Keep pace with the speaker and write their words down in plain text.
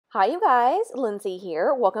Hi you guys, Lindsay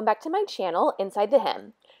here. Welcome back to my channel, Inside the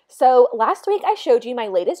Hem. So last week I showed you my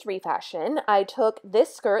latest refashion. I took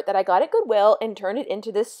this skirt that I got at Goodwill and turned it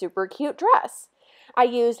into this super cute dress. I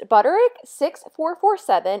used Butterick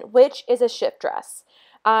 6447, which is a shift dress.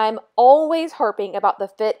 I'm always harping about the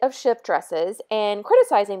fit of shift dresses and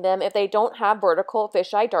criticizing them if they don't have vertical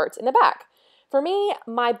fisheye darts in the back. For me,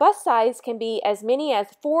 my bust size can be as many as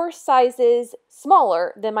 4 sizes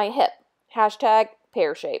smaller than my hip. Hashtag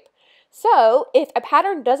pear-shape. So if a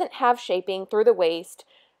pattern doesn't have shaping through the waist,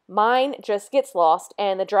 mine just gets lost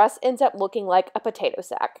and the dress ends up looking like a potato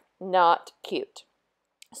sack. Not cute.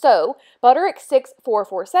 So Butterick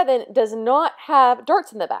 6447 does not have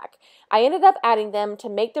darts in the back. I ended up adding them to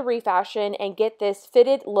make the refashion and get this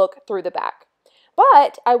fitted look through the back.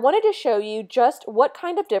 But I wanted to show you just what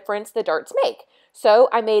kind of difference the darts make. So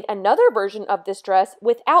I made another version of this dress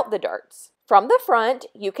without the darts. From the front,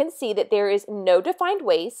 you can see that there is no defined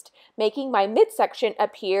waist, making my midsection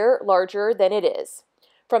appear larger than it is.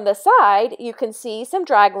 From the side, you can see some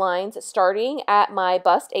drag lines starting at my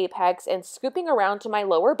bust apex and scooping around to my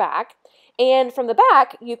lower back. And from the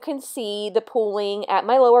back, you can see the pooling at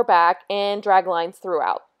my lower back and drag lines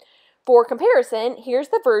throughout. For comparison, here's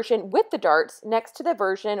the version with the darts next to the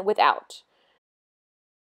version without.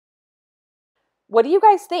 What do you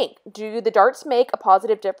guys think? Do the darts make a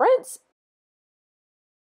positive difference?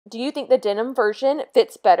 Do you think the denim version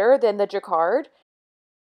fits better than the jacquard?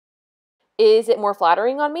 Is it more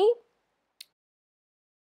flattering on me?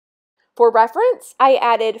 For reference, I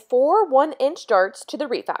added 4 1-inch darts to the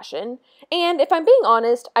refashion, and if I'm being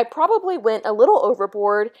honest, I probably went a little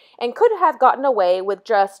overboard and could have gotten away with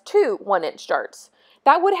just 2 1-inch darts.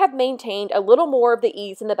 That would have maintained a little more of the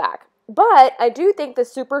ease in the back, but I do think the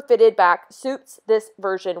super fitted back suits this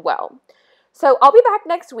version well. So I'll be back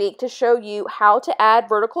next week to show you how to add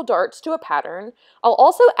vertical darts to a pattern. I'll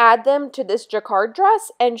also add them to this jacquard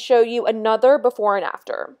dress and show you another before and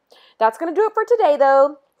after. That's going to do it for today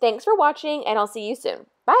though. Thanks for watching and I'll see you soon.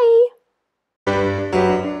 Bye!